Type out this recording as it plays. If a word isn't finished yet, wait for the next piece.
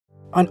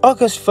On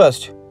August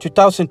 1st,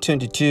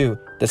 2022,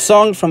 the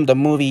song from the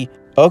movie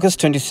August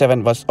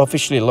 27 was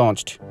officially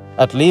launched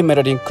at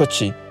Meridien,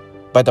 Kochi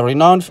by the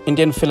renowned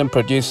Indian film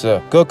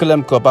producer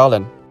Gokulam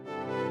Gopalan.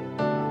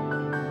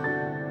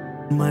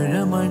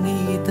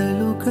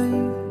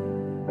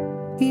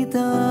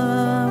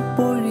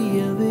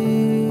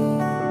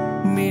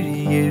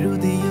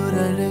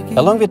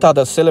 Along with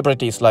other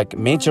celebrities like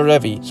Ajit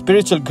Ravi,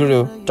 spiritual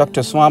guru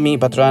Dr. Swami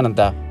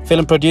Bhadrananda,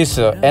 film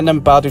producer N.M.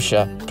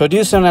 Badusha,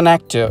 producer and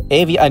actor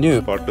A.V.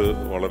 Anup,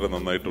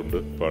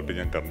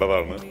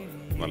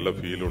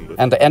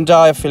 and the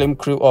entire film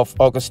crew of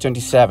August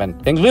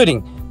 27,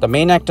 including the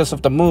main actors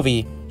of the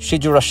movie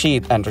Shiju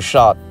Rashid and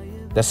Rishad.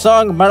 The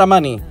song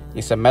Maramani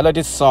is a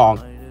melodious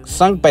song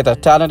sung by the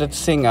talented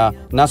singer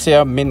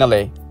Nasir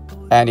Minnale,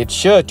 and it's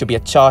sure to be a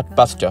chart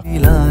buster.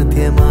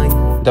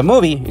 The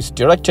movie is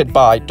directed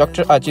by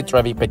Dr. Ajit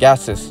Ravi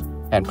Pegasus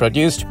and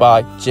produced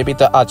by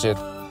Jebita Ajit,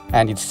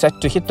 and it's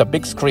set to hit the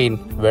big screen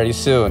very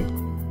soon.